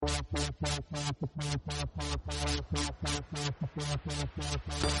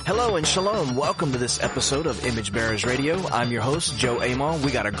Hello and shalom. Welcome to this episode of Image Bearers Radio. I'm your host, Joe Amon. We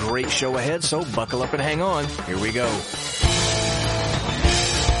got a great show ahead, so buckle up and hang on. Here we go.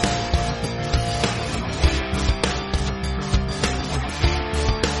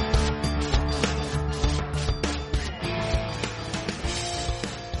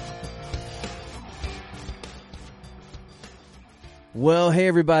 Well, hey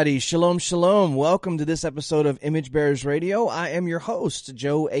everybody, shalom, shalom. Welcome to this episode of Image Bearers Radio. I am your host,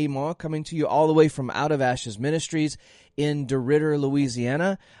 Joe Amon, coming to you all the way from Out of Ashes Ministries in DeRidder,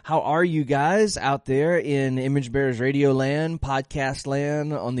 Louisiana. How are you guys out there in Image Bearers Radio land, podcast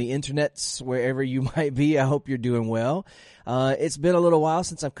land, on the internets, wherever you might be? I hope you're doing well. It's been a little while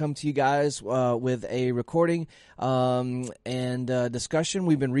since I've come to you guys with a recording and discussion.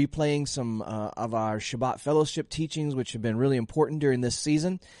 We've been replaying some of our Shabbat Fellowship teachings, which have been really important during this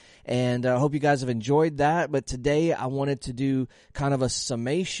season. And I hope you guys have enjoyed that. But today I wanted to do kind of a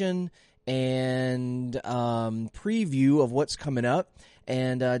summation and preview of what's coming up,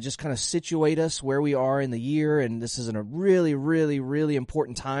 and just kind of situate us where we are in the year. And this is in a really, really, really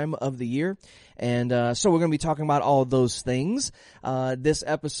important time of the year. And so we're going to be talking about all of those things this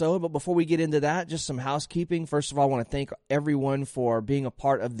episode. But before we get into that, just some housekeeping. First of all, I want to thank everyone for being a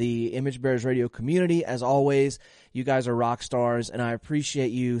part of the Image Bearers Radio community. As always, you guys are rock stars, and I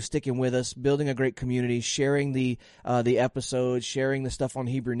appreciate you sticking with us, building a great community, sharing the episodes, sharing the stuff on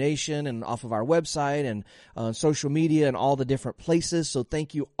Hebrew Nation and off of our website and social media and all the different places. So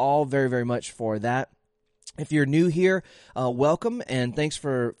thank you all very, very much for that. If you're new here, welcome, and thanks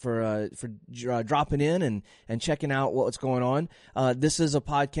for dropping in and checking out what's going on. This is a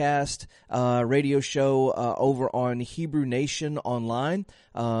podcast, radio show, over on Hebrew Nation Online,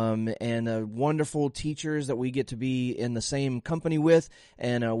 and wonderful teachers that we get to be in the same company with,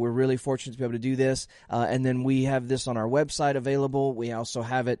 and we're really fortunate to be able to do this. And then we have this on our website available. We also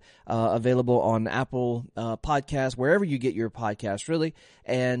have it available on Apple Podcasts, wherever you get your podcasts, really.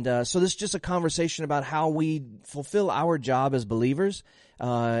 And so this is just a conversation about how we fulfill our job as believers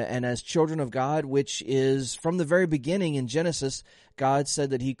and as children of God, which is from the very beginning in Genesis. God said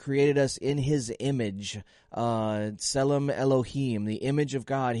that He created us in His image, Tselem Elohim, the image of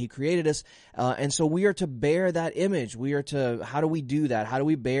God. He created us, and so we are to bear that image. How do we do that? How do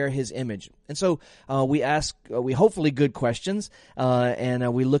we bear His image? And so we ask, hopefully good questions,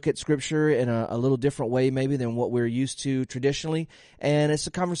 and we look at Scripture in a little different way maybe than what we're used to traditionally, and it's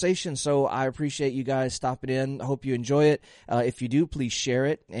a conversation. So I appreciate you guys stopping in. I hope you enjoy it. If you do, please share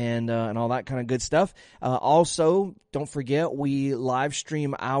it and all that kind of good stuff. Also, don't forget, we live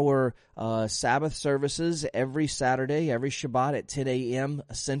stream our Sabbath services every Saturday, every Shabbat at 10 a.m.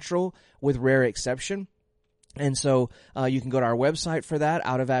 Central, with rare exception. And so you can go to our website for that,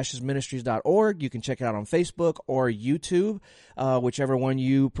 outofashesministries.org. You can check it out on Facebook or YouTube, whichever one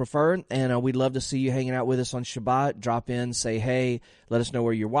you prefer. And we'd love to see you hanging out with us on Shabbat. Drop in, say hey, let us know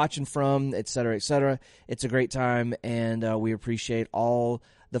where you're watching from, et cetera, et cetera. It's a great time, and we appreciate all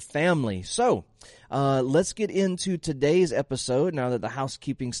the family. So let's get into today's episode now that the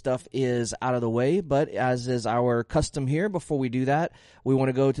housekeeping stuff is out of the way. But as is our custom here, before we do that, we want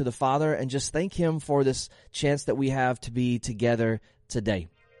to go to the Father and just thank Him for this chance that we have to be together today.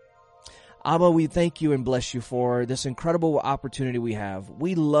 Abba, we thank you and bless you for this incredible opportunity we have.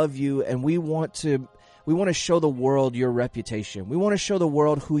 We love you, and we want to show the world your reputation. We want to show the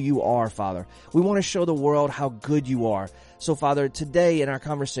world who you are, Father. We want to show the world how good you are. So, Father, today in our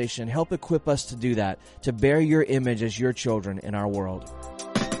conversation, help equip us to do that, to bear your image as your children in our world.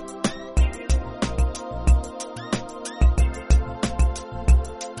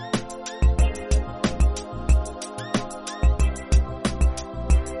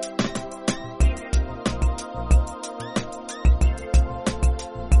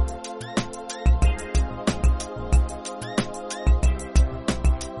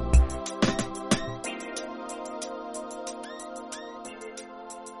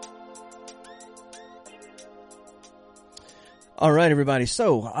 All right, everybody.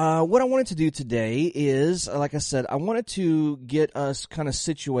 So what I wanted to do today is, like I said, I wanted to get us kind of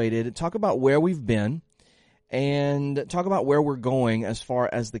situated and talk about where we've been and talk about where we're going as far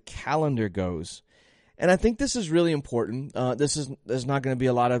as the calendar goes. And I think this is really important. There's not going to be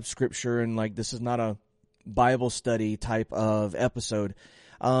a lot of scripture, and this is not a Bible study type of episode.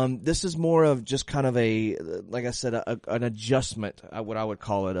 This is more of just kind of like I said, an adjustment, what I would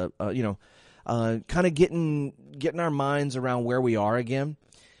call it, kind of getting our minds around where we are again.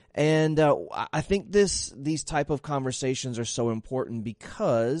 And I think these type of conversations are so important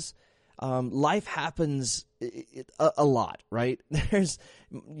because life happens a lot, right? There's,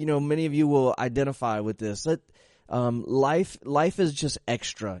 many of you will identify with this. Life is just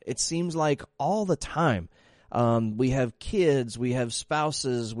extra. It seems like all the time. We have kids, we have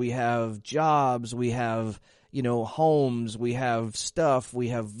spouses, we have jobs, we have, homes, we have stuff, we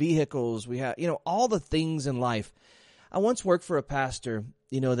have vehicles, we have, all the things in life. I once worked for a pastor,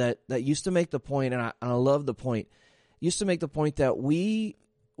 that used to make the point, and I love the point, used to make the point that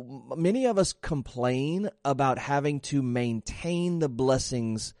many of us complain about having to maintain the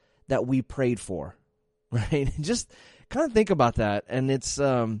blessings that we prayed for, right? Just kind of think about that, and it's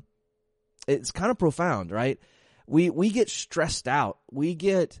kind of profound, right? We get stressed out, we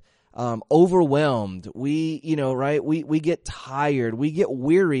get overwhelmed, we get tired, we get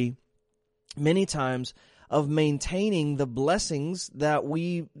weary many times of maintaining the blessings that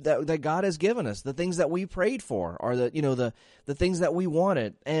that God has given us, the things that we prayed for, or the things that we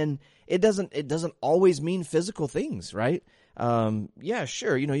wanted. And it doesn't always mean physical things, right? Yeah,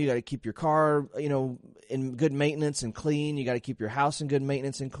 sure. You got to keep your car, in good maintenance and clean. You got to keep your house in good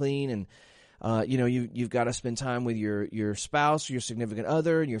maintenance and clean. And, you've got to spend time with your spouse, your significant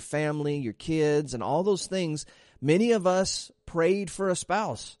other, and your family, your kids, and all those things. Many of us prayed for a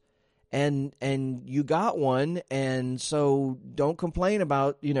spouse. And you got one, and so don't complain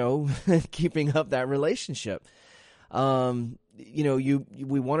about, keeping up that relationship.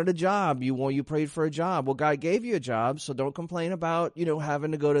 We wanted a job. You prayed for a job. Well, God gave you a job, so don't complain about,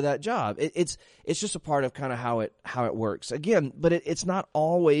 having to go to that job. It's just a part of kind of how it works. Again, but it's not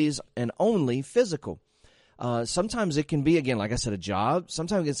always and only physical. Sometimes it can be, again, like I said, a job.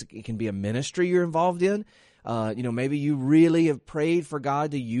 Sometimes it can be a ministry you're involved in. Maybe you really have prayed for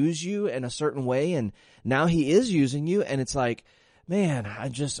God to use you in a certain way, and now He is using you, and it's like, man,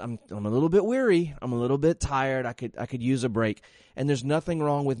 I'm a little bit weary. I'm a little bit tired. I could use a break, and there's nothing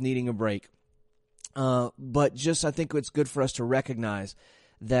wrong with needing a break. But just, I think it's good for us to recognize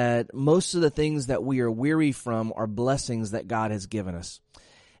that most of the things that we are weary from are blessings that God has given us.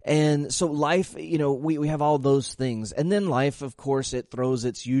 And so life, we have all those things. And then life, of course, it throws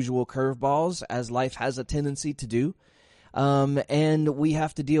its usual curveballs, as life has a tendency to do. And we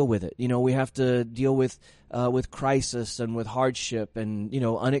have to deal with it. We have to deal with crisis and with hardship and,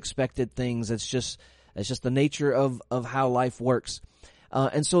 unexpected things. It's just the nature of how life works.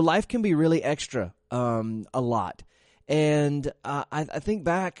 And so life can be really extra, a lot. And I think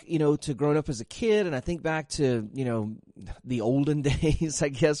back, to growing up as a kid, and I think back to, the olden days, I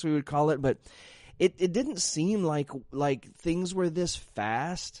guess we would call it. But it didn't seem like things were this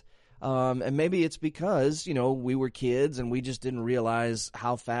fast. And maybe it's because, we were kids and we just didn't realize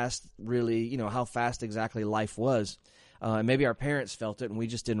how fast exactly life was. And maybe our parents felt it and we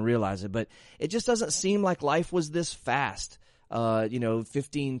just didn't realize it. But it just doesn't seem like life was this fast,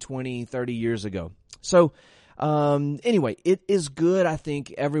 15, 20, 30 years ago. So, anyway, it is good, I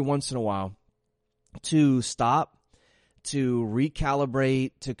think, every once in a while to stop, to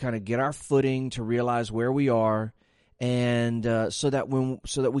recalibrate, to kind of get our footing, to realize where we are, and so that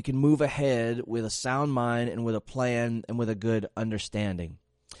we can move ahead with a sound mind and with a plan and with a good understanding.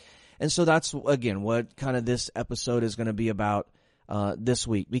 And so that's, again, what kind of this episode is going to be about this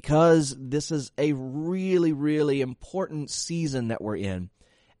week, because this is a really, really important season that we're in.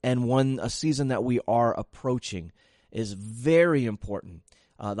 And a season that we are approaching is very important.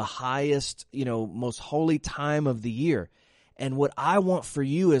 The highest, most holy time of the year. And what I want for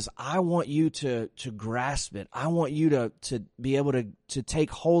you is I want you to grasp it. I want you to be able to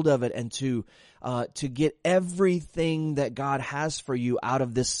take hold of it and to get everything that God has for you out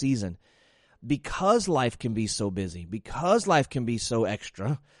of this season. Because life can be so busy, because life can be so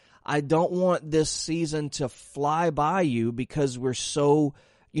extra, I don't want this season to fly by you because we're so,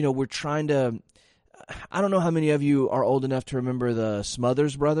 we're trying to, I don't know how many of you are old enough to remember the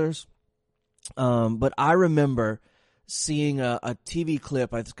Smothers Brothers, but I remember seeing a TV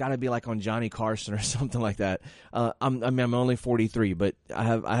clip. It's got to be like on Johnny Carson or something like that. I'm only 43, but I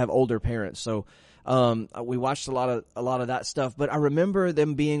have older parents, so we watched a lot of that stuff. But I remember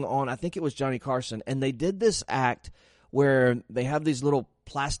them being on, I think it was Johnny Carson, and they did this act where they have these little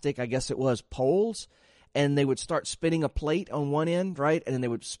plastic, I guess it was, poles, and they would start spinning a plate on one end, right? And then they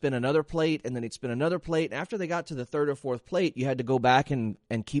would spin another plate, and then they'd spin another plate. And after they got to the third or fourth plate, you had to go back and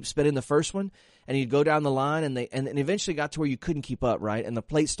keep spinning the first one, and you'd go down the line, and eventually got to where you couldn't keep up, right? And the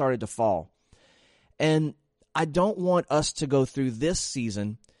plate started to fall. And I don't want us to go through this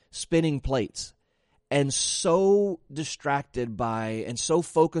season spinning plates and so distracted by and so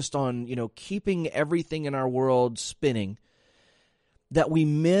focused on, keeping everything in our world spinning that we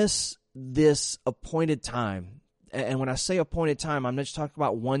miss this appointed time. And when I say appointed time, I'm not just talking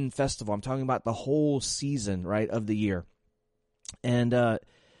about one festival. I'm talking about the whole season, right, of the year. And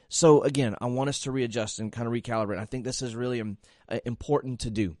so, again, I want us to readjust and kind of recalibrate. I think this is really important to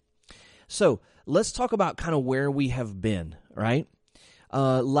do. So let's talk about kind of where we have been, right?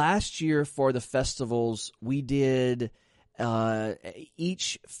 Last year for the festivals, we did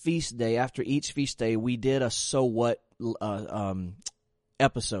each feast day, after each feast day, we did a So What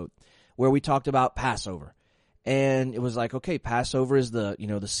episode where we talked about Passover. And it was like, okay, Passover is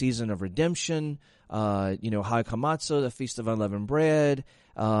the season of redemption, Hag Hamatzah, the Feast of Unleavened Bread,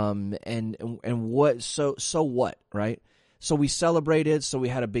 and what, so what, right? So we celebrated, so we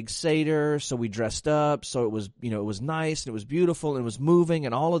had a big Seder, so we dressed up, so it was, it was nice, and it was beautiful, and it was moving,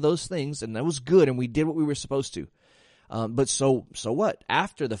 and all of those things, and that was good, and we did what we were supposed to. But so what?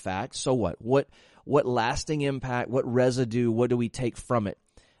 After the fact, so what? What lasting impact, what residue, what do we take from it,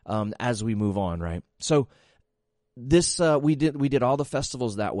 as we move on, right? So this, we did all the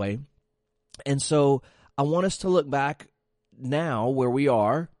festivals that way. And so I want us to look back now where we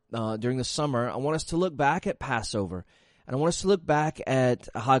are, during the summer. I want us to look back at Passover. And I want us to look back at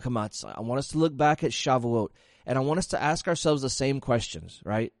Hag Hamatzah. I want us to look back at Shavuot. And I want us to ask ourselves the same questions,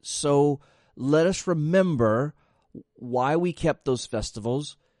 right? So let us remember why we kept those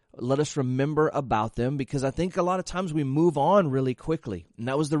festivals. Let us remember about them, because I think a lot of times we move on really quickly. And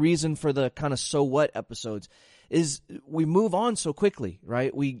that was the reason for the kind of So What episodes, is we move on so quickly,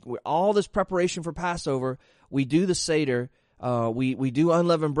 right? We all this preparation for Passover, we do the Seder, we do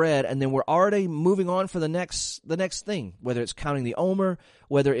unleavened bread, and then we're already moving on for the next thing, whether it's counting the Omer,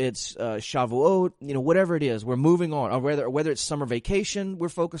 whether it's Shavuot, whatever it is, we're moving on, or whether it's summer vacation, we're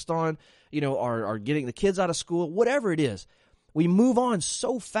focused on, or getting the kids out of school, whatever it is. We move on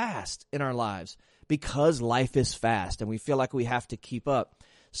so fast in our lives because life is fast, and we feel like we have to keep up.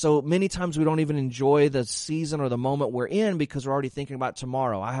 So many times we don't even enjoy the season or the moment we're in because we're already thinking about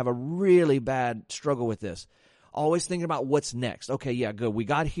tomorrow. I have a really bad struggle with this. Always thinking about what's next. Okay, yeah, good. We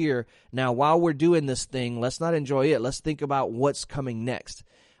got here. Now, while we're doing this thing, let's not enjoy it. Let's think about what's coming next.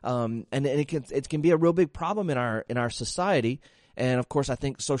 And it can be a real big problem in our society. And of course, I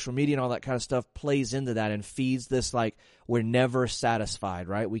think social media and all that kind of stuff plays into that and feeds this, like, we're never satisfied,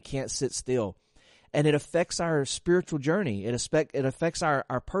 right? We can't sit still. And it affects our spiritual journey. It affects our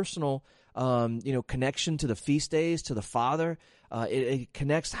personal, connection to the feast days, to the Father. It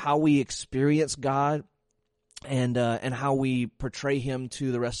connects how we experience God and how we portray Him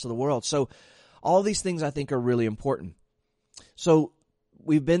to the rest of the world. So all these things I think are really important. So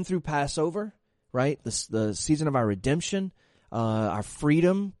we've been through Passover, right? The season of our redemption, our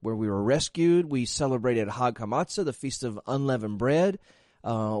freedom, where we were rescued. We celebrated Hag Hamatzah, the Feast of Unleavened Bread,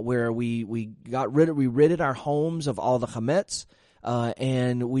 where we ridded our homes of all the chametz,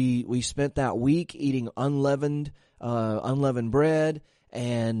 and we spent that week eating unleavened bread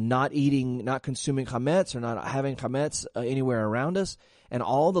and not consuming chametz, or not having chametz anywhere around us, and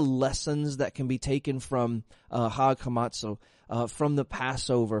all the lessons that can be taken from Hag Hamatzah, from the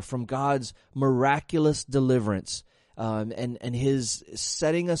Passover, from God's miraculous deliverance, and His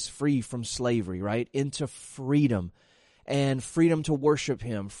setting us free from slavery, right, into freedom. And freedom to worship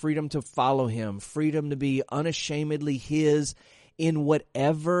Him, freedom to follow Him, freedom to be unashamedly His in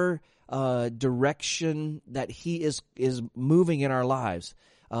whatever direction that He is moving in our lives.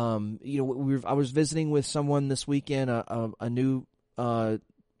 I was visiting with someone this weekend, a new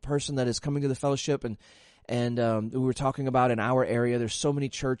person that is coming to the fellowship, and we were talking about in our area, there's so many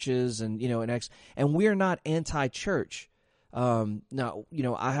churches, and we're not anti-church. Now,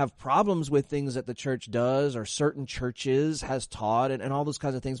 I have problems with things that the church does or certain churches has taught and all those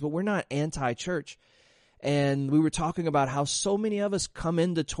kinds of things, but we're not anti-church. And we were talking about how so many of us come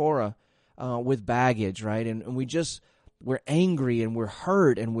into Torah with baggage, right? And we're angry and we're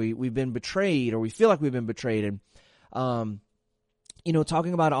hurt and we've been betrayed, or we feel like we've been betrayed. And,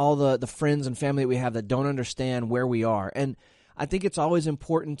 talking about all the friends and family that we have that don't understand where we are. And I think it's always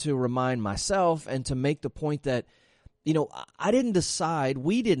important to remind myself and to make the point that, I didn't decide,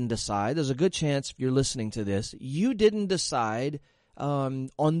 we didn't decide, there's a good chance if you're listening to this, you didn't decide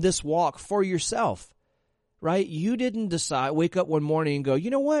on this walk for yourself, right? You didn't decide, wake up one morning and go, you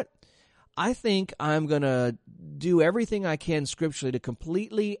know what? I think I'm going to do everything I can scripturally to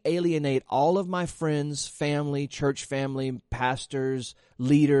completely alienate all of my friends, family, church family, pastors,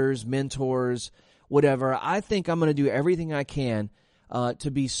 leaders, mentors, whatever. I think I'm going to do everything I can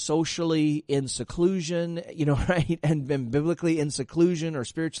to be socially in seclusion, right? And biblically in seclusion or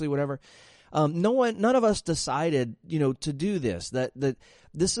spiritually, whatever. None of us decided, to do this, that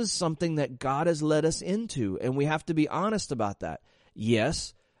this is something that God has led us into, and we have to be honest about that.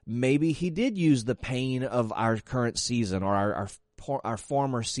 Yes, Maybe he did use the pain of our current season or our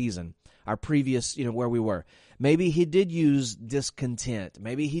former season, our previous, where we were. Maybe he did use discontent.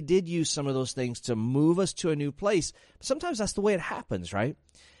 Maybe he did use some of those things to move us to a new place. But sometimes that's the way it happens, right?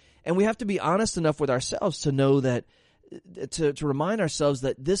 And we have to be honest enough with ourselves to know that, to remind ourselves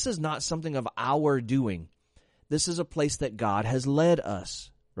that this is not something of our doing. This is a place that God has led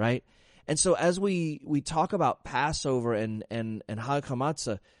us, right? And so as we talk about Passover and Hag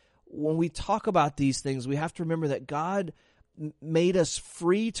HaMatzah, when we talk about these things, we have to remember that God made us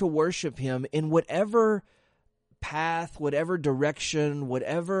free to worship him in whatever path, whatever direction,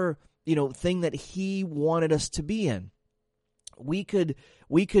 whatever, thing that he wanted us to be in. We could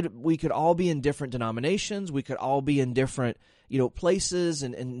all be in different denominations. We could all be in different, places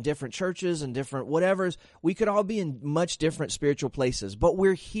and different churches and different whatevers. We could all be in much different spiritual places, but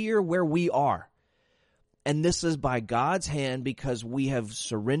we're here where we are. And this is by God's hand because we have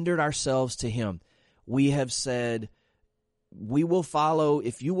surrendered ourselves to him. We have said, we will follow.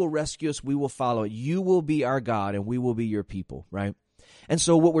 If you will rescue us, we will follow. You will be our God and we will be your people, right? And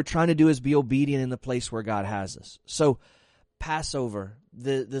so what we're trying to do is be obedient in the place where God has us. So Passover,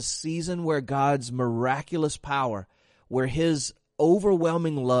 the season where God's miraculous power, where his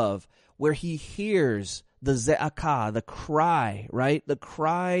overwhelming love, where he hears the ze'akah, the cry, right? The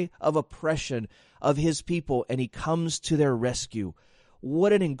cry of oppression of his people, and he comes to their rescue.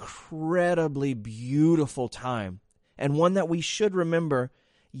 What an incredibly beautiful time, and one that we should remember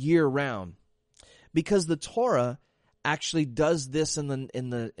year round, because the Torah actually does this in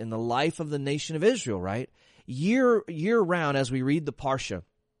the life of the nation of Israel, right? Year round, as we read the Parsha,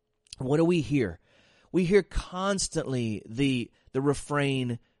 what do we hear? We hear constantly the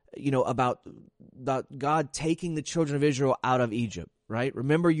refrain, about God taking the children of Israel out of Egypt, right?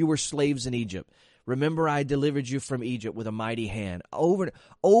 Remember, you were slaves in Egypt. Remember, I delivered you from Egypt with a mighty hand. Over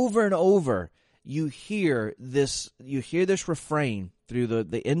and over, you hear this refrain through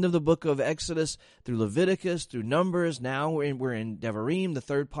the end of the book of Exodus, through Leviticus, through Numbers. Now we're in Devarim, the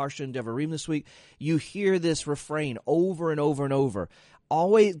third parsha in Devarim this week. You hear this refrain over and over and over.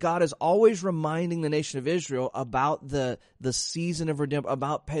 God is always reminding the nation of Israel about the season of redemption,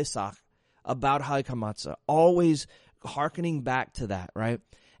 about Pesach, about Hag HaMatzah, always hearkening back to that, right?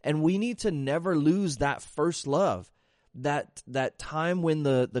 And we need to never lose that first love, that time when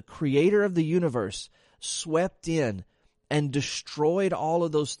the creator of the universe swept in and destroyed all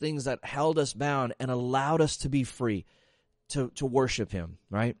of those things that held us bound and allowed us to be free to worship him,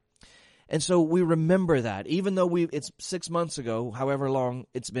 right? And so we remember that, even though it's 6 months ago, however long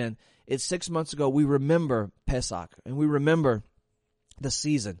it's 6 months ago, we remember Pesach, and we remember the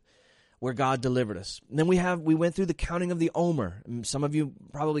season where God delivered us. And then we went through the counting of the Omer. Some of you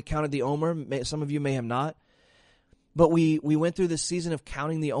probably counted the Omer, some of you may have not. But we went through this season of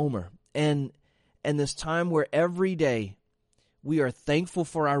counting the Omer, and this time where every day we are thankful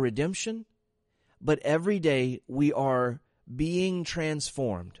for our redemption, but every day we are being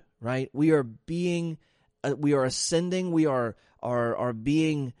transformed, right? We are ascending, we are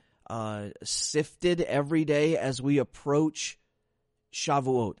being sifted every day as we approach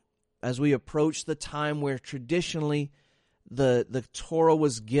Shavuot, as we approach the time where traditionally the Torah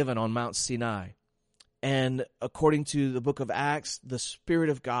was given on Mount Sinai. And according to the book of Acts, the Spirit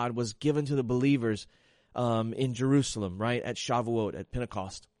of God was given to the believers in Jerusalem, right, at Shavuot, at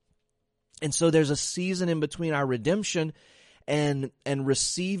Pentecost. And so there's a season in between our redemption and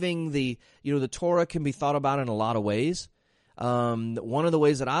receiving the Torah can be thought about in a lot of ways. One of the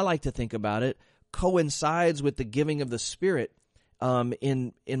ways that I like to think about it coincides with the giving of the Spirit.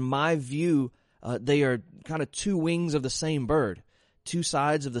 In my view, they are kind of two wings of the same bird, two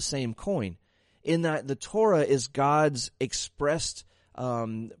sides of the same coin. In that the Torah is God's expressed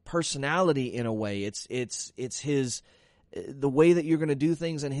personality in a way. It's his the way that you're going to do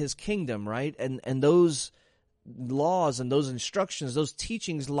things in his kingdom, right? And those laws and those instructions, those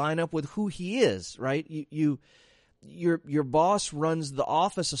teachings line up with who he is, right? Your boss runs the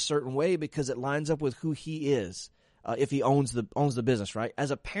office a certain way because it lines up with who he is. If he owns the business, right?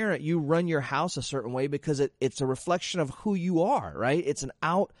 As a parent, you run your house a certain way because it's a reflection of who you are, right? It's an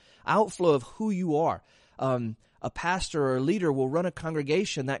outflow of who you are. A pastor or a leader will run a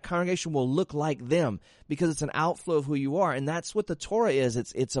congregation. That congregation will look like them because it's an outflow of who you are. And that's what the Torah is.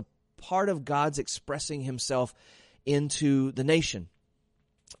 It's a part of God's expressing himself into the nation.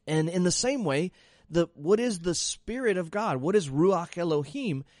 And in the same way, what is the Spirit of God? What is Ruach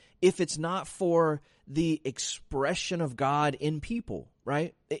Elohim if it's not for the expression of God in people,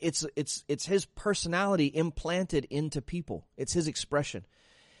 right? It's his personality implanted into people. It's his expression.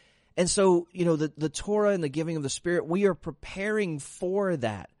 And so, the Torah and the giving of the Spirit, we are preparing for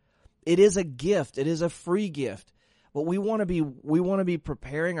that. It is a gift. It is a free gift. But we want to be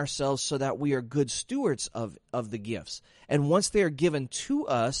preparing ourselves so that we are good stewards of the gifts. And once they are given to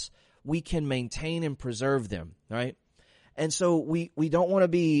us, we can maintain and preserve them, right? And so we don't want to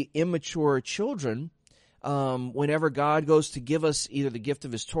be immature children whenever God goes to give us either the gift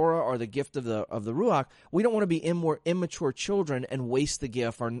of His Torah or the gift of the Ruach. We don't want to be immature children and waste the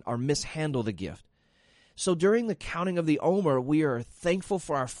gift or mishandle the gift. So during the counting of the Omer, we are thankful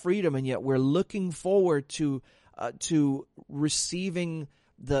for our freedom, and yet we're looking forward to receiving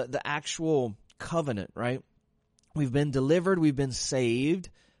the actual covenant, right? We've been delivered, we've been saved,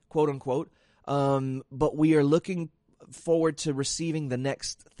 quote unquote, but we are looking forward to receiving the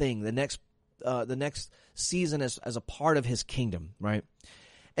next thing, the next season as a part of His kingdom, right?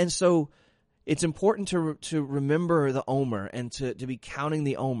 And so it's important to remember the Omer and to be counting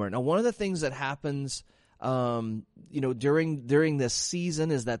the Omer. Now, one of the things that happens during this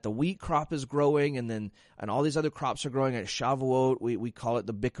season is that the wheat crop is growing, and all these other crops are growing at Shavuot. We call it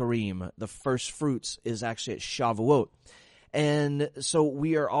the Bikurim. The first fruits is actually at Shavuot. And so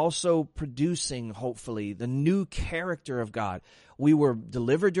we are also producing, hopefully, the new character of God. We were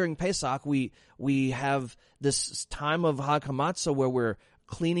delivered during Pesach. We have this time of Hakamatza where we're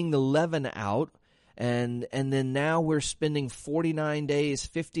cleaning the leaven out. And then now we're spending 49 days,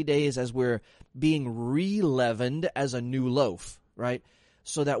 50 days as we're being re-leavened as a new loaf, right?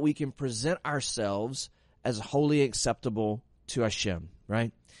 So that we can present ourselves as wholly acceptable to Hashem,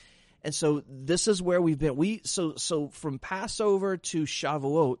 right? And so this is where we've been. So from Passover to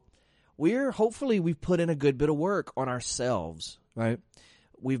Shavuot, we've put in a good bit of work on ourselves, right?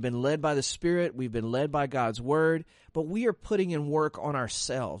 We've been led by the Spirit. We've been led by God's Word, but we are putting in work on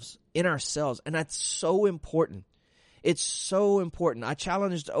ourselves, and that's so important. It's so important. I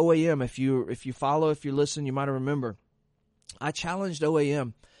challenged OAM. If you listen, you might remember. I challenged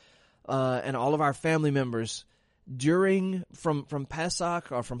OAM and all of our family members from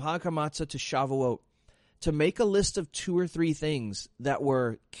Pesach or from Hakamatza to Shavuot to make a list of 2 or 3 things that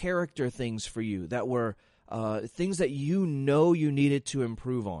were character things for you, that were things that you needed to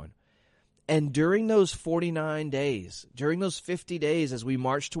improve on. And during those 49 days, during those 50 days as we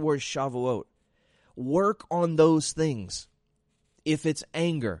march towards Shavuot, work on those things. If it's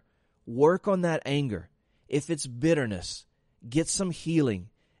anger, work on that anger. If it's bitterness, get some healing.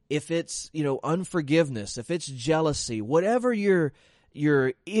 If it's, unforgiveness, if it's jealousy, whatever your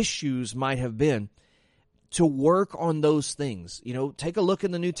issues might have been, to work on those things. Take a look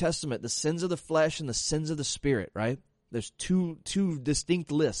in the New Testament, the sins of the flesh and the sins of the spirit, right? There's two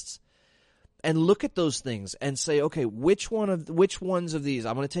distinct lists. And look at those things and say, okay, which ones of these?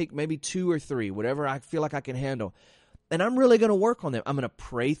 I'm going to take maybe 2 or 3, whatever I feel like I can handle. And I'm really going to work on them. I'm going to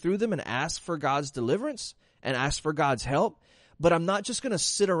pray through them and ask for God's deliverance and ask for God's help. But I'm not just going to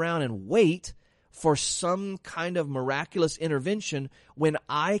sit around and wait for some kind of miraculous intervention when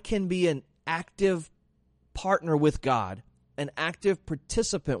I can be an active partner with God, an active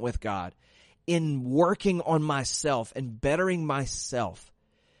participant with God in working on myself and bettering myself.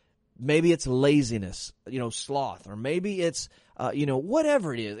 Maybe it's laziness, sloth, or maybe it's,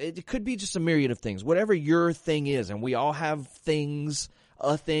 whatever it is. It could be just a myriad of things, whatever your thing is. And we all have things,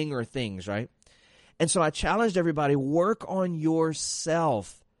 a thing or things, right? And so I challenged everybody, work on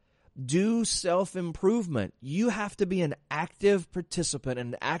yourself. Do self-improvement. You have to be an active participant,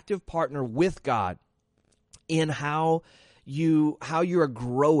 an active partner with God in how you are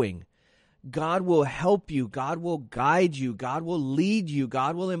growing. God will help you. God will guide you. God will lead you.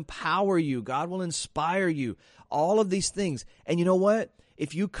 God will empower you. God will inspire you. All of these things. And you know what?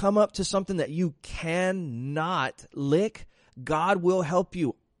 If you come up to something that you cannot lick, God will help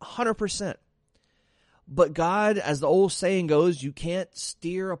you 100%. But God, as the old saying goes, you can't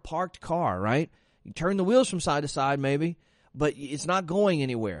steer a parked car, right? You turn the wheels from side to side maybe, but it's not going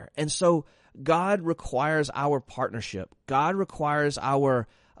anywhere. And so God requires our partnership. God requires our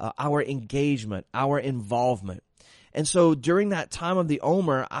engagement, our involvement. And so during that time of the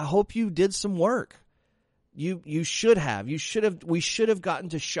Omer, I hope you did some work. We should have gotten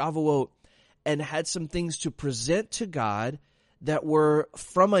to Shavuot and had some things to present to God that were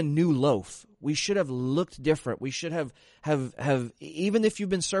from a new loaf. We should have looked different. We should have even if you've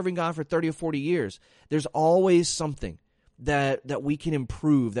been serving God for 30 or 40 years, there's always something that we can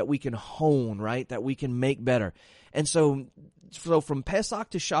improve, that we can hone, right? That we can make better. And so from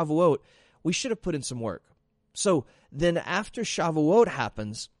Pesach to Shavuot, we should have put in some work. So then after Shavuot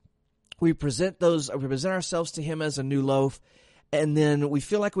happens, we present ourselves to Him as a new loaf, and then we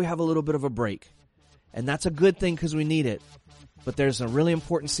feel like we have a little bit of a break. And that's a good thing because we need it. but there's a really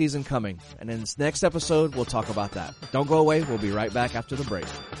important season coming. And in this next episode, we'll talk about that. Don't go away. We'll be right back after the break.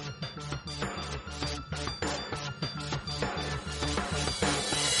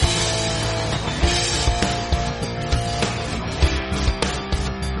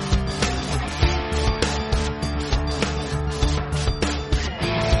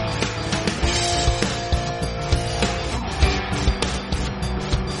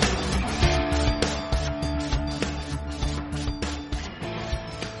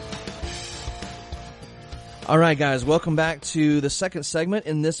 All right, guys, welcome back to the second segment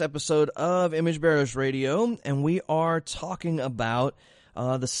in this episode of Image Bearers Radio, and we are talking about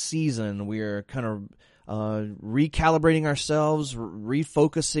the season. We're kind of recalibrating ourselves,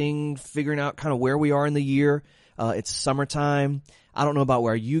 refocusing, figuring out kind of where we are in the year. It's summertime. I don't know about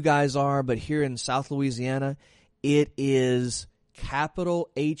where you guys are, but here in South Louisiana, it is capital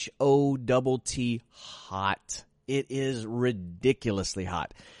HOTT hot. It is ridiculously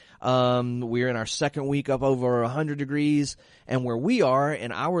hot. We're in our second week up over 100 degrees, and where we are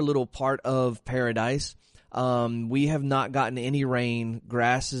in our little part of paradise, we have not gotten any rain.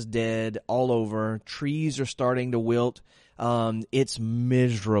 Grass is dead all over. Trees are starting to wilt. It's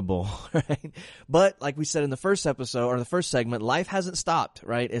miserable, right? But like we said in the first episode or the first segment, life hasn't stopped,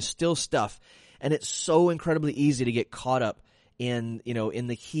 right? It's still stuff, and it's so incredibly easy to get caught up in, in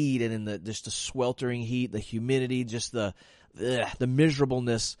the heat and in just the sweltering heat, the humidity, just the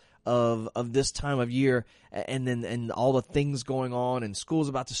miserableness of this time of year, and all the things going on, and school's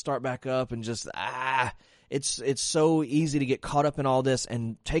about to start back up, and just it's so easy to get caught up in all this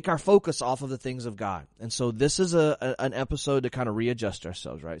and take our focus off of the things of God. And so this is an episode to kind of readjust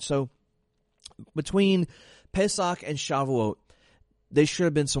ourselves, right? So between Pesach and Shavuot, there should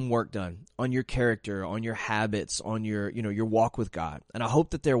have been some work done on your character, on your habits, on your your walk with God, and I hope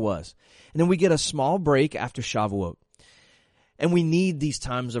that there was. And then we get a small break after Shavuot. And we need these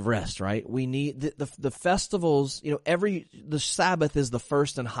times of rest, right? We need the festivals, the Sabbath is the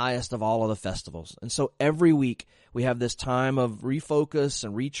first and highest of all of the festivals. And so every week we have this time of refocus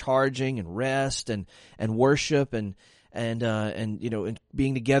and recharging and rest and worship and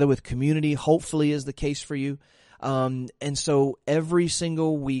being together with community, hopefully is the case for you. And so every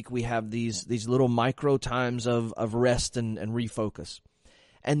single week we have these little micro times of rest and refocus.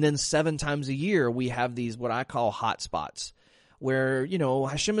 And then 7 times a year we have these, what I call hot spots, where,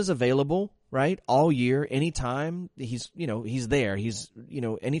 Hashem is available, right? All year, anytime he's there. He's,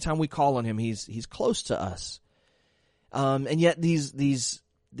 anytime we call on him, he's close to us. And yet these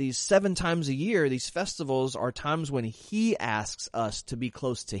 7 times a year, these festivals are times when he asks us to be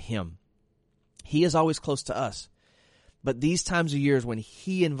close to him. He is always close to us. But these times of year is when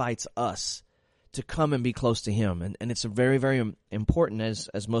he invites us to come and be close to him. And it's very, very important,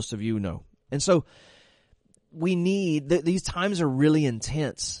 as most of you know. And so we need, these times are really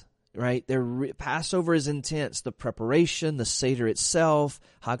intense, right? Passover is intense. The preparation, the Seder itself,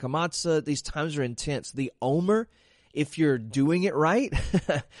 Hakamatza, these times are intense. The Omer, if you're doing it right,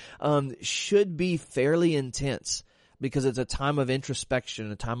 should be fairly intense because it's a time of introspection,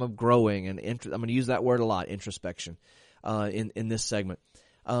 a time of growing. And I'm going to use that word a lot, introspection, in this segment.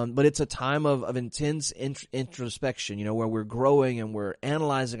 But it's a time of intense introspection, where we're growing and we're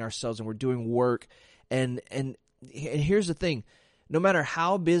analyzing ourselves and we're doing work. And here's the thing, no matter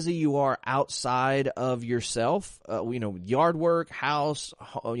how busy you are outside of yourself, yard work, house,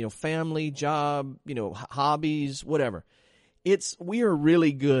 family, job, hobbies, whatever, we are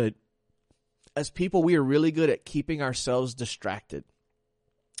really good as people. We are really good at keeping ourselves distracted.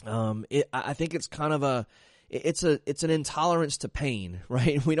 I think it's kind of it's an intolerance to pain,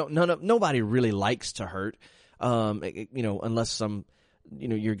 right? Nobody really likes to hurt, unless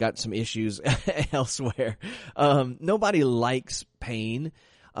you've got some issues elsewhere. Nobody likes pain.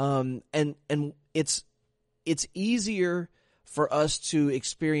 And it's easier for us to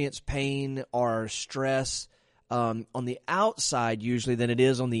experience pain or stress, on the outside usually than it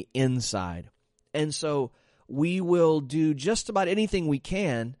is on the inside. And so we will do just about anything we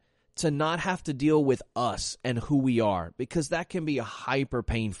can to not have to deal with us and who we are, because that can be hyper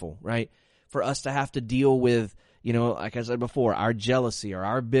painful, right? For us to have to deal with, like I said before, our jealousy or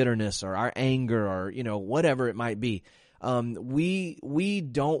our bitterness or our anger or, whatever it might be. We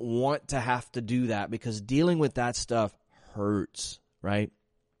don't want to have to do that because dealing with that stuff hurts, right?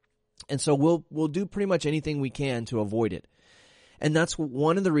 And so we'll do pretty much anything we can to avoid it. And that's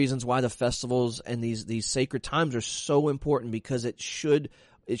one of the reasons why the festivals and these sacred times are so important, because it should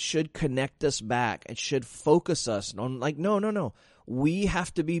connect us back. It should focus us on, like, no. We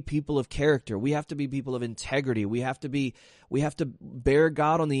have to be people of character. We have to be people of integrity. We have to bear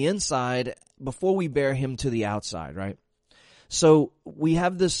God on the inside before we bear him to the outside, right? So we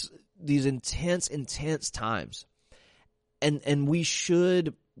have these intense times, and we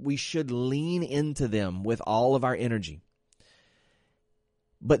should lean into them with all of our energy.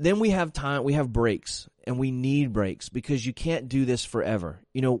 But then we have breaks, and we need breaks because you can't do this forever.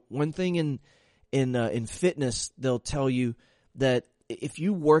 One thing in fitness, they'll tell you that if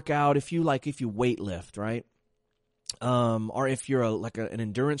you work out, if you weight lift, right? Or if you're an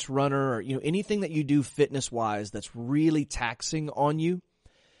endurance runner, or anything that you do fitness wise that's really taxing on you,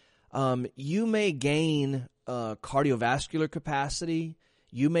 you may gain cardiovascular capacity.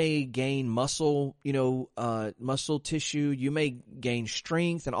 You may gain muscle, muscle tissue. You may gain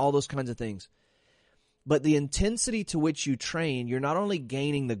strength and all those kinds of things. But the intensity to which you train, you're not only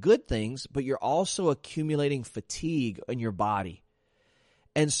gaining the good things, but you're also accumulating fatigue in your body.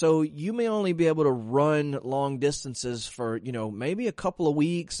 And so you may only be able to run long distances for, maybe a couple of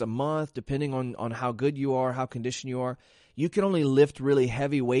weeks, a month, depending on how good you are, how conditioned you are. You can only lift really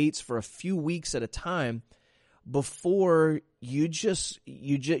heavy weights for a few weeks at a time before you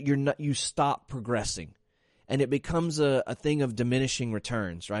stop progressing. And it becomes a thing of diminishing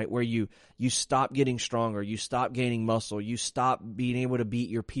returns, right? Where you stop getting stronger, you stop gaining muscle, you stop being able to beat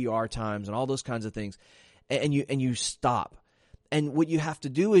your PR times and all those kinds of things. And you stop. And what you have to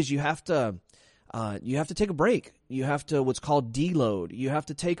do is you have to take a break. You have to what's called deload. You have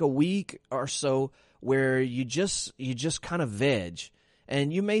to take a week or so where you just kind of veg.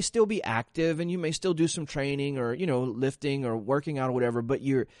 And you may still be active, and you may still do some training or lifting or working out or whatever, but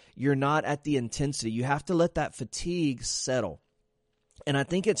you're not at the intensity. You have to let that fatigue settle. And I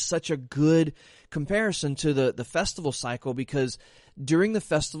think it's such a good comparison to the festival cycle, because during the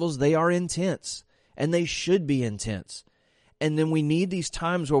festivals they are intense, and they should be intense. And then we need these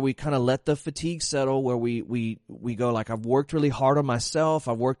times where we kind of let the fatigue settle, where we go like, I've worked really hard on myself.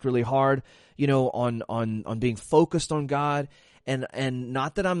 I've worked really hard, on being focused on God. And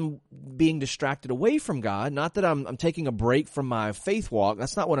not that I'm being distracted away from God, not that I'm taking a break from my faith walk.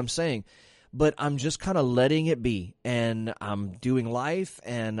 That's not what I'm saying. But I'm just kind of letting it be. And I'm doing life,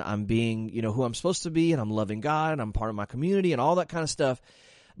 and I'm being, who I'm supposed to be, and I'm loving God, and I'm part of my community and all that kind of stuff.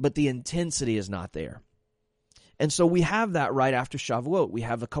 But the intensity is not there. And so we have that right after Shavuot. We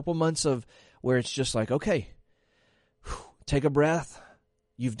have a couple months of where it's just like, okay, take a breath.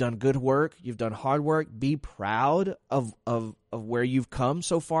 You've done good work. You've done hard work. Be proud of where you've come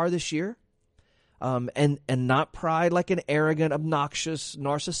so far this year. And not pride like an arrogant, obnoxious,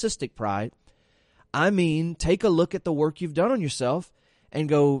 narcissistic pride. I mean, take a look at the work you've done on yourself and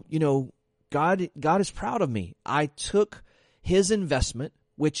go, God is proud of me. I took His investment,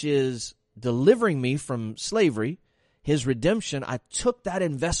 which is delivering me from slavery, His redemption. I took that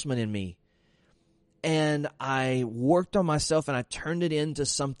investment in me, and I worked on myself, and I turned it into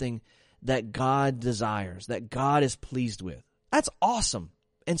something that God desires, that God is pleased with. That's awesome.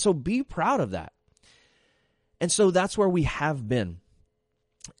 And so be proud of that. And so that's where we have been.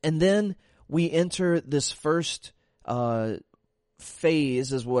 And then we enter this first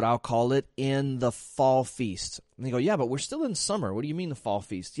phase, is what I'll call it, in the fall feast. And they go, yeah, but we're still in summer. What do you mean the fall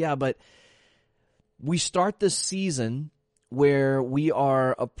feast? Yeah, but we start this season where we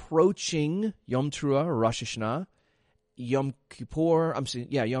are approaching Yom Teruah or Rosh Hashanah, Yom Kippur,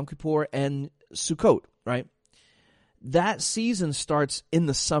 and Sukkot, right? That season starts in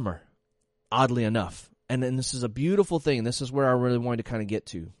the summer, oddly enough. And this is a beautiful thing. This is where I really wanted to kind of get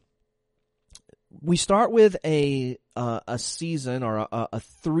to. We start with a season, or a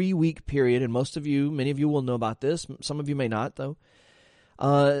 3-week period, and many of you will know about this. Some of you may not, though.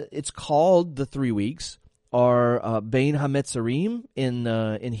 It's called the 3 weeks, or Bein HaMetzarim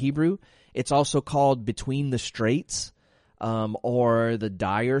in Hebrew. It's also called Between the Straits, or the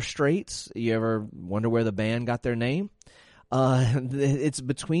Dire Straits. You ever wonder where the band got their name? It's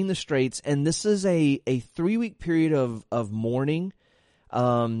Between the Straits, and this is a 3-week period of mourning,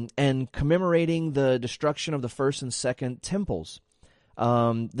 and commemorating the destruction of the first and second temples.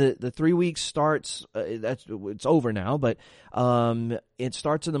 The 3 weeks starts, it's over now, but it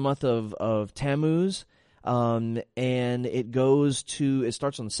starts in the month of Tammuz, and it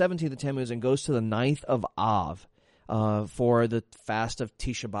starts on the 17th of Tammuz and goes to the 9th of Av, for the fast of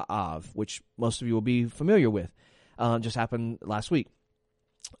Tisha B'Av, which most of you will be familiar with. Just happened last week.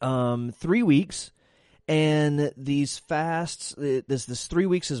 3 weeks, and these fasts, this 3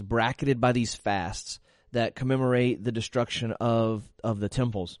 weeks is bracketed by these fasts that commemorate the destruction of the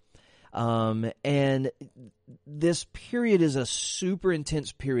temples. And this period is a super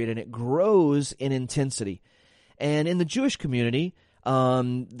intense period, and it grows in intensity. And in the Jewish community,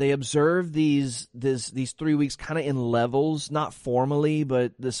 they observe these 3 weeks kind of in levels, not formally,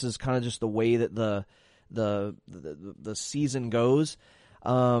 but this is kind of just the way that the the season goes.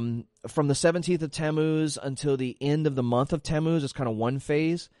 From the 17th of Tammuz until the end of the month of Tammuz is kind of one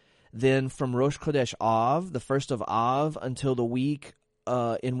phase. Then from Rosh Chodesh Av, the first of Av, until the week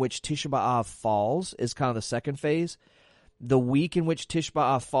in which Tisha B'Av falls is kind of the second phase. The week in which Tisha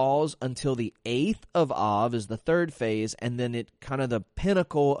B'Av falls until the 8th of Av is the third phase, and then it kind of the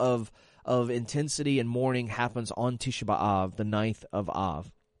pinnacle of intensity and mourning happens on Tisha B'Av, the 9th of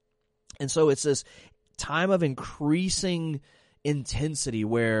Av. And so it's this time of increasing intensity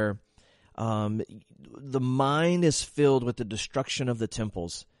where the mind is filled with the destruction of the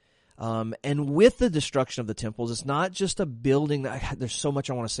temples. And with the destruction of the temples, it's not just a building. There's so much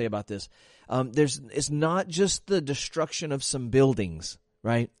I want to say about this. It's not just the destruction of some buildings,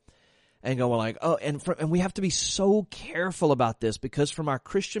 right? And go, well, like, oh, and we have to be so careful about this because from our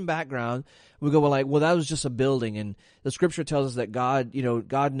Christian background, we go, well, like, well, that was just a building. And the scripture tells us that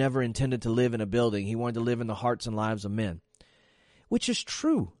God never intended to live in a building. He wanted to live in the hearts and lives of men, which is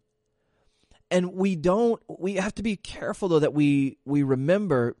true. And we have to be careful though that we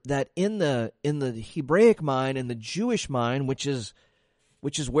remember that in the Hebraic mind and the Jewish mind, which is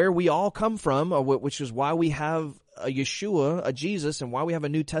where we all come from, or which is why we have a Yeshua, a Jesus, and why we have a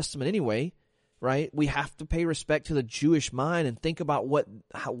New Testament anyway, right? We have to pay respect to the Jewish mind and think about what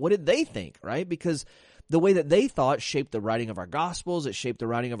did they think, right? Because the way that they thought shaped the writing of our Gospels, it shaped the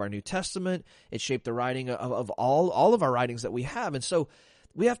writing of our New Testament, it shaped the writing of all of our writings that we have. And so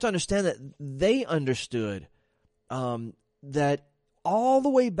we have to understand that they understood that all the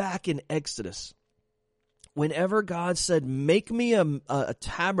way back in Exodus, whenever God said, make me a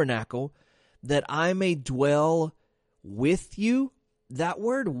tabernacle that I may dwell with you, that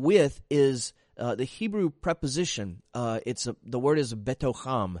word with is the Hebrew preposition. The word is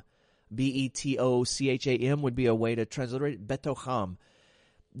betocham, B-E-T-O-C-H-A-M would be a way to transliterate it, betocham.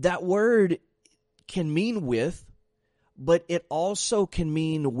 That word can mean with, but it also can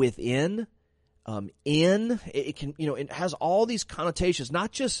mean within, it can, it has all these connotations,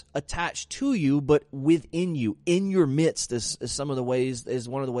 not just attached to you, but within you, in your midst is one of the ways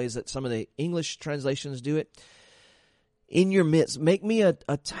that some of the English translations do it. In your midst, make me a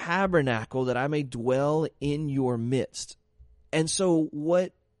tabernacle that I may dwell in your midst. And so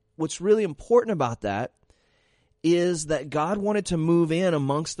what's really important about that is that God wanted to move in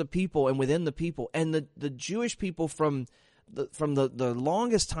amongst the people and within the people. And the Jewish people from the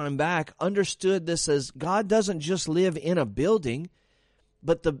longest time back understood this as God doesn't just live in a building,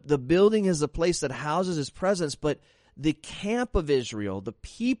 but the building is the place that houses His presence. But the camp of Israel, the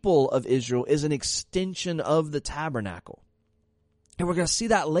people of Israel, is an extension of the tabernacle. And we're going to see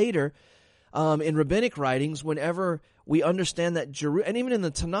that later in rabbinic writings whenever we understand that, and even in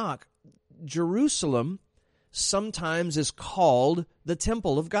the Tanakh, Jerusalem sometimes is called the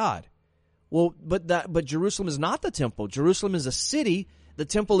temple of God. Well, but Jerusalem is not the temple. Jerusalem is a city. The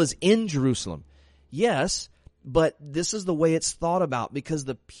temple is in Jerusalem. Yes, but this is the way it's thought about because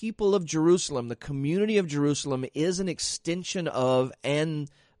the people of Jerusalem, the community of Jerusalem, is an extension of and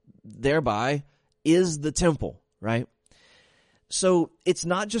thereby is the temple, right? So it's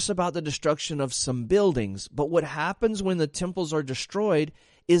not just about the destruction of some buildings, but what happens when the temples are destroyed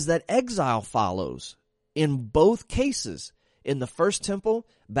is that exile follows. In both cases, in the first temple,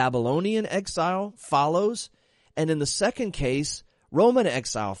 Babylonian exile follows, and in the second case, Roman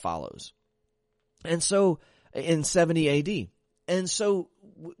exile follows. And so, in 70 AD. And so,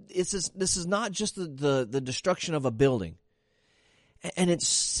 this is not just the destruction of a building. And it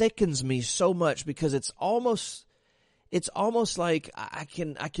sickens me so much because it's almost like I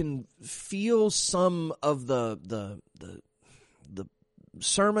can feel some of the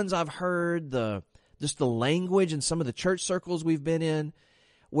sermons I've heard, just the language in some of the church circles we've been in,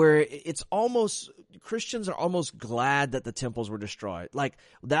 where it's almost, Christians are almost glad that the temples were destroyed. Like,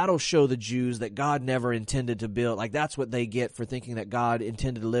 that'll show the Jews that God never intended to build. Like, that's what they get for thinking that God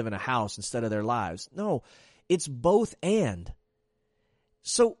intended to live in a house instead of their lives. No, it's both and.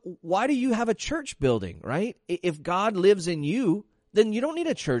 So why do you have a church building, right? If God lives in you, then you don't need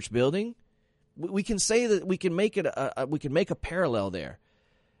a church building. We can say that we can make a parallel there.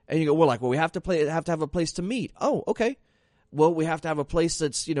 And you go, well, we have to have a place to meet. Oh, okay. Well, we have to have a place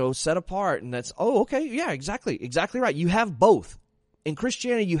that's, set apart, and that's, oh, okay. Yeah, exactly right. You have both. In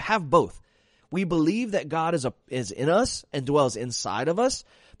Christianity, you have both. We believe that God is in us and dwells inside of us,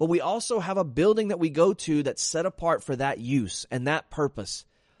 but we also have a building that we go to that's set apart for that use and that purpose.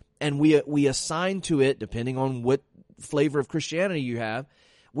 And we assign to it, depending on what flavor of Christianity you have,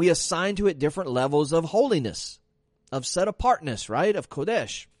 we assign to it different levels of holiness, of set apartness, right? Of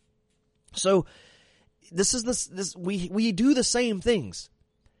Kodesh. So we do the same things.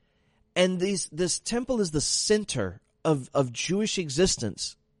 And this temple is the center of Jewish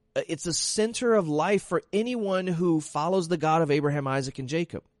existence. It's the center of life for anyone who follows the God of Abraham, Isaac, and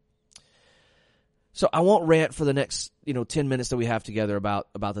Jacob. So I won't rant for the next 10 minutes that we have together about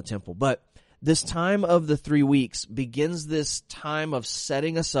the temple, but this time of the 3 weeks begins this time of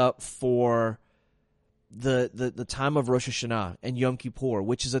setting us up for the time of Rosh Hashanah and Yom Kippur,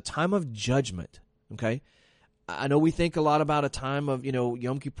 which is a time of judgment. Okay, I know we think a lot about a time of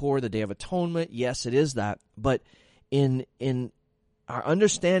Yom Kippur, the Day of Atonement. Yes, it is that, but in our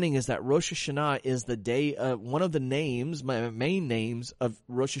understanding is that Rosh Hashanah is the day. One of the names, my main names of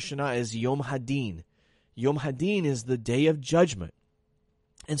Rosh Hashanah is Yom Hadin. Yom Hadin is the day of judgment,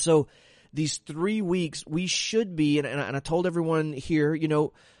 and so these 3 weeks we should be. And I told everyone here,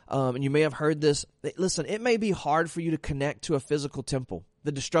 and you may have heard this. Listen, it may be hard for you to connect to a physical temple,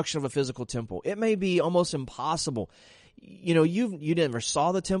 the destruction of a physical temple. It may be almost impossible. You never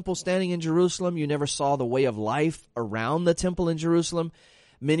saw the temple standing in Jerusalem. You never saw the way of life around the temple in Jerusalem.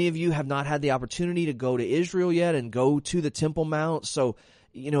 Many of you have not had the opportunity to go to Israel yet and go to the Temple Mount. So,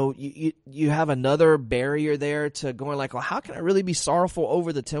 you have another barrier there to going like, well, how can I really be sorrowful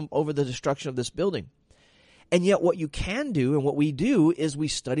over the destruction of this building? And yet what you can do and what we do is we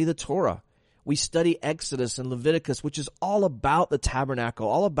study the Torah. We study Exodus and Leviticus, which is all about the tabernacle,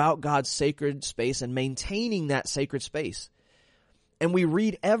 all about God's sacred space and maintaining that sacred space. And we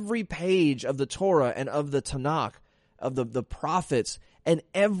read every page of the Torah and of the Tanakh, of the prophets, and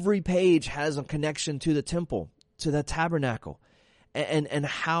every page has a connection to the temple, to the tabernacle, and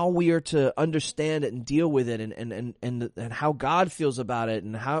how we are to understand it and deal with it, and how God feels about it,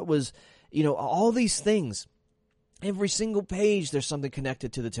 and how it was, all these things. Every single page, there's something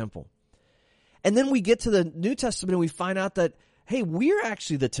connected to the temple. And then we get to the New Testament and we find out that, hey, we're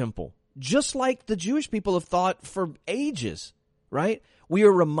actually the temple, just like the Jewish people have thought for ages, right? We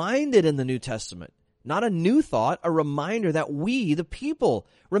are reminded in the New Testament, not a new thought, a reminder that we, the people,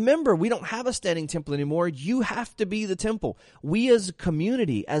 remember, we don't have a standing temple anymore. You have to be the temple. We as a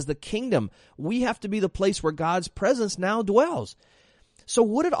community, as the kingdom, we have to be the place where God's presence now dwells. So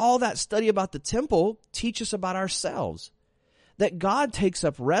what did all that study about the temple teach us about ourselves? That God takes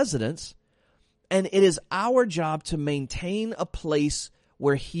up residence, and it is our job to maintain a place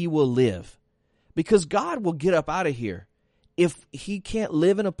where He will live. Because God will get up out of here if He can't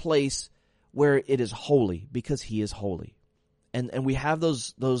live in a place where it is holy, because He is holy. And we have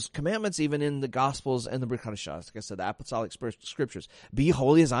those commandments even in the Gospels and the Brit Hadashah, like I said, the apostolic scriptures. Be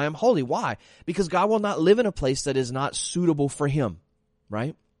holy as I am holy. Why? Because God will not live in a place that is not suitable for Him,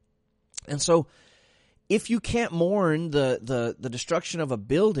 right? And so if you can't mourn the destruction of a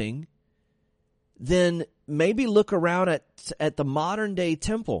building, then maybe look around at the modern day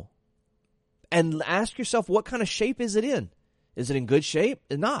temple and ask yourself, what kind of shape is it in? Is it in good shape?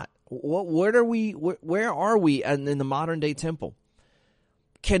 It's not. Where are we in the modern day temple?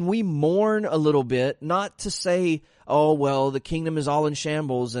 Can we mourn a little bit, not to say, oh, well, the kingdom is all in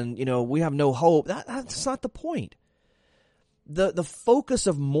shambles and, we have no hope. That's not the point. The focus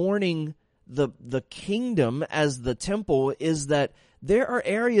of mourning the kingdom as the temple is that there are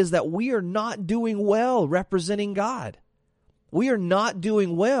areas that we are not doing well representing God. We are not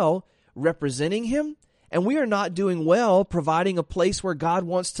doing well representing Him, and we are not doing well providing a place where God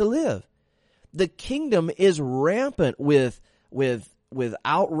wants to live. The kingdom is rampant with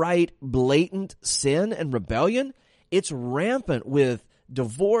outright blatant sin and rebellion. It's rampant with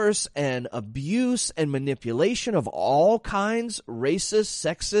divorce and abuse and manipulation of all kinds, racist,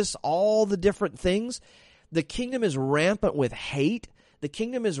 sexist, all the different things. The kingdom is rampant with hate. The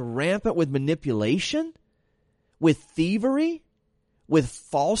kingdom is rampant with manipulation, with thievery, with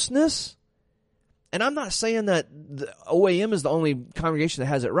falseness. And I'm not saying that the OAM is the only congregation that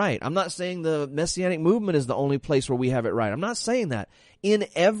has it right. I'm not saying the Messianic movement is the only place where we have it right. I'm not saying that. In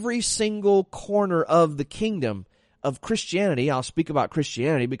every single corner of the kingdom of Christianity, I'll speak about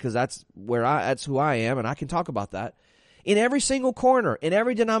Christianity because that's who I am, and I can talk about that. In every single corner, in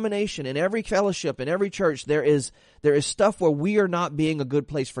every denomination, in every fellowship, in every church, there is stuff where we are not being a good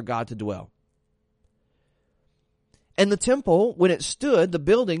place for God to dwell. And the temple, when it stood, the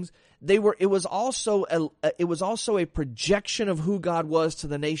buildings, it was also a projection of who God was to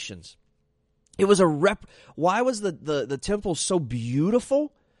the nations. It was why was the temple so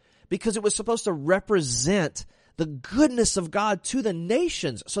beautiful? Because it was supposed to represent the goodness of God to the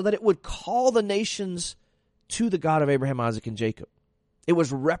nations so that it would call the nations to the God of Abraham, Isaac, and Jacob. It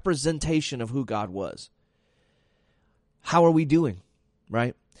was representation of who God was. How are we doing?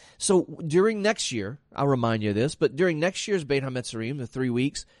 Right? So during next year, I'll remind you of this, but during next year's Beit HaMetzarim, the 3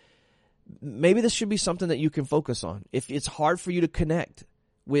 weeks, maybe this should be something that you can focus on. If it's hard for you to connect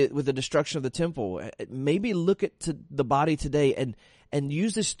with the destruction of the temple. Maybe look at the body today and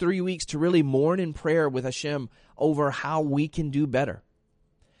use this 3 weeks to really mourn in prayer with Hashem over how we can do better.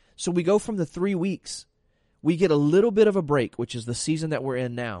 So we go from the 3 weeks. We get a little bit of a break, which is the season that we're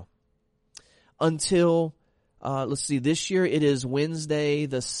in now, until, let's see, this year it is Wednesday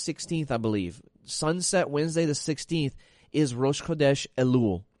the 16th, I believe. Sunset Wednesday the 16th is Rosh Chodesh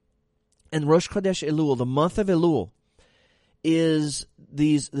Elul. And Rosh Chodesh Elul, the month of Elul, is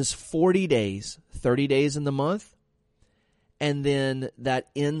this 40 days, 30 days in the month, and then that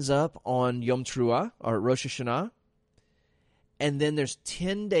ends up on Yom Teruah, or Rosh Hashanah, and then there's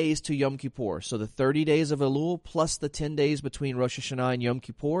 10 days to Yom Kippur. So the 30 days of Elul plus the 10 days between Rosh Hashanah and Yom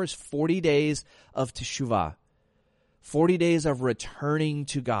Kippur is 40 days of Teshuvah, 40 days of returning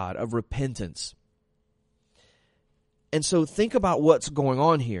to God, of repentance. And so think about what's going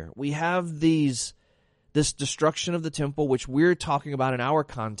on here. We have this destruction of the temple, which we're talking about in our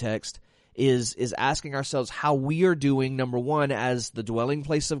context, is asking ourselves how we are doing, number one, as the dwelling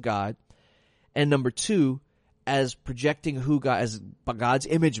place of God, and number two, as projecting who God, as God's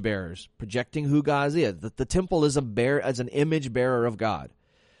image bearers, projecting who God is. The temple is as an image bearer of God.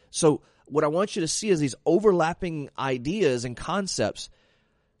 So what I want you to see is these overlapping ideas and concepts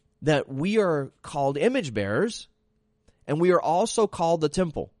that we are called image bearers, and we are also called the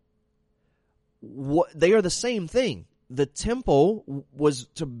temple. They are the same thing. The temple was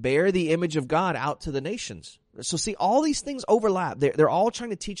to bear the image of God out to the nations. So see, all these things overlap. They're all trying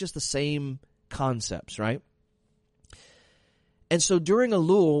to teach us the same concepts, right? And so during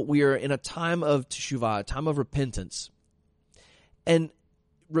Elul, we are in a time of teshuvah, a time of repentance. And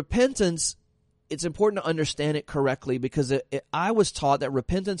repentance, it's important to understand it correctly, because I was taught that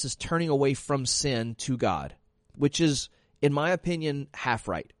repentance is turning away from sin to God, which is, in my opinion, half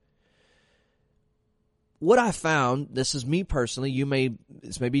right. What I found, this is me personally,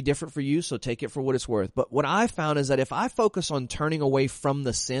 this may be different for you, so take it for what it's worth. But what I found is that if I focus on turning away from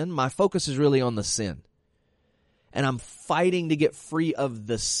the sin, my focus is really on the sin. And I'm fighting to get free of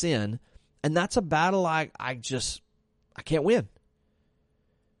the sin. And that's a battle I can't win.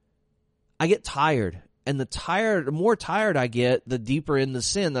 I get tired. And the more tired I get, the deeper in the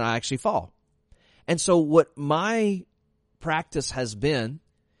sin that I actually fall. And so what my practice has been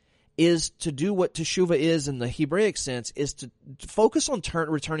is to do what teshuvah is in the Hebraic sense, is to focus on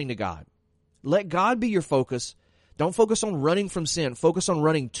returning to God. Let God be your focus. Don't focus on running from sin. Focus on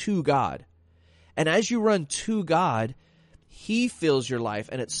running to God. And as you run to God, He fills your life,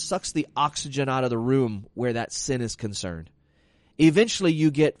 and it sucks the oxygen out of the room where that sin is concerned. Eventually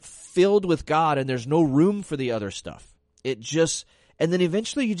you get filled with God, and there's no room for the other stuff. And then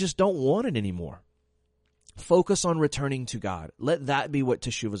eventually you just don't want it anymore. Focus on returning to God. Let that be what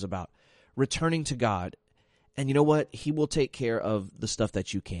teshuvah is about. Returning to God. And you know what? He will take care of the stuff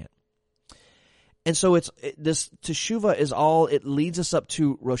that you can't. And so this teshuvah is all, it leads us up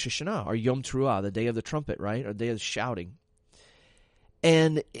to Rosh Hashanah, or Yom Teruah, the day of the trumpet, right? Or day of the shouting.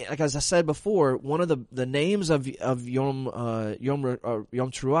 And like as I said before, one of the names of Yom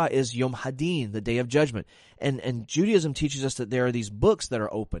Teruah is Yom Hadin, the day of judgment. And Judaism teaches us that there are these books that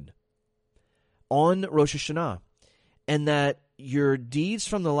are opened on Rosh Hashanah, and that your deeds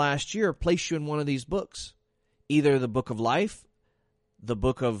from the last year place you in one of these books, either the book of life, the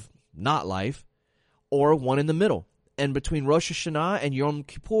book of not life, or one in the middle. And between Rosh Hashanah and Yom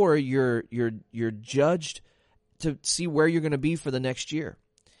Kippur, you're judged to see where you're going to be for the next year.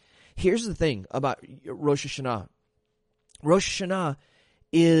 Here's the thing about Rosh Hashanah. Rosh Hashanah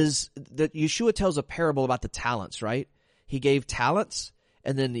is that Yeshua tells a parable about the talents, right? He gave talents,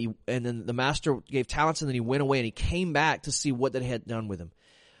 and then the master gave talents, and then he went away, and he came back to see what they had done with him.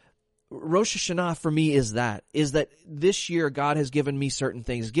 Rosh Hashanah for me is that this year God has given me certain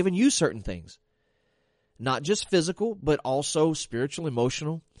things, given you certain things. Not just physical, but also spiritual,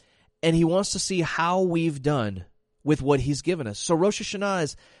 emotional. And He wants to see how we've done with what He's given us. So Rosh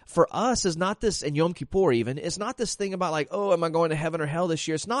Hashanah for us is not this, and Yom Kippur even, it's not this thing about like, oh, am I going to heaven or hell this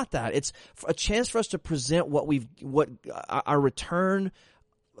year? It's not that. It's a chance for us to present what our return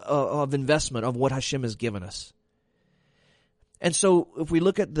of investment of what Hashem has given us. And so if we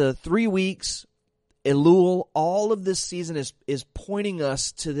look at the 3 weeks, Elul, all of this season is pointing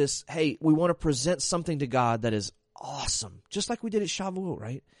us to this, hey, we want to present something to God that is awesome, just like we did at Shavuot,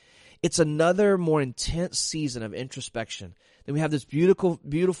 right? It's another more intense season of introspection. Then we have this beautiful,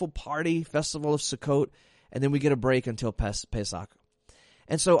 beautiful party, festival of Sukkot, and then we get a break until Pesach.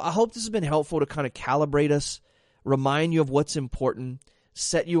 And so I hope this has been helpful to kind of calibrate us, remind you of what's important,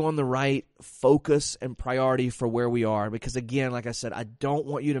 set you on the right focus and priority for where we are. Because again, like I said, I don't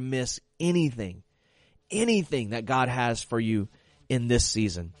want you to miss anything that God has for you in this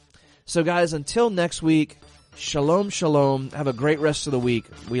season. So guys, until next week, shalom, shalom. Have a great rest of the week.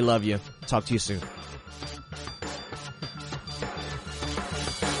 We love you. Talk to you soon.